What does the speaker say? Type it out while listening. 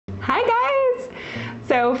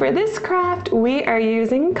So for this craft, we are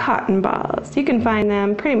using cotton balls. You can find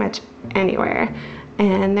them pretty much anywhere,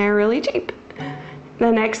 and they're really cheap. The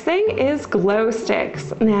next thing is glow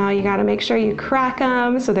sticks. Now you gotta make sure you crack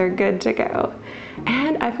them so they're good to go.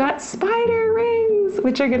 And I've got spider rings,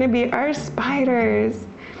 which are gonna be our spiders.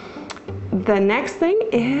 The next thing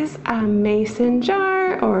is a mason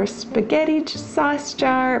jar or spaghetti sauce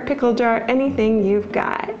jar, pickle jar, anything you've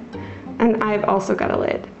got. And I've also got a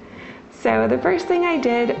lid. So the first thing I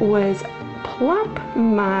did was plop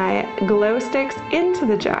my glow sticks into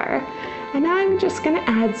the jar. And now I'm just gonna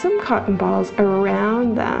add some cotton balls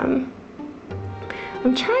around them.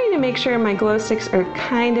 I'm trying to make sure my glow sticks are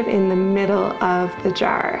kind of in the middle of the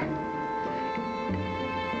jar.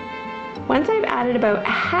 Once I've added about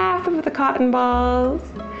half of the cotton balls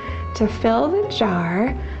to fill the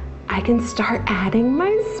jar, I can start adding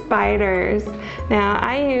my spiders. Now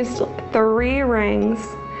I used 3 rings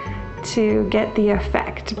to get the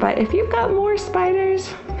effect, but if you've got more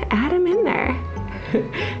spiders, add them in there.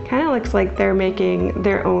 Kind of looks like they're making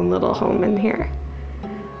their own little home in here.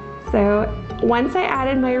 So once I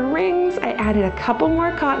added my rings, I added a couple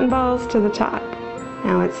more cotton balls to the top.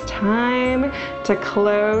 Now it's time to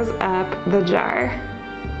close up the jar.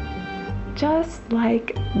 Just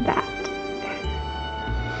like that.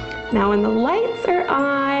 Now when the lights are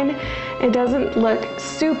on, it doesn't look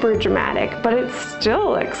super dramatic, but it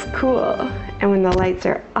still looks cool. And when the lights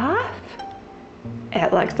are off,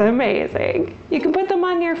 it looks amazing. You can put them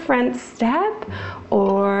on your front step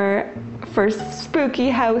or for spooky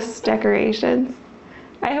house decorations.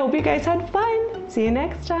 I hope you guys had fun. See you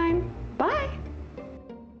next time. Bye.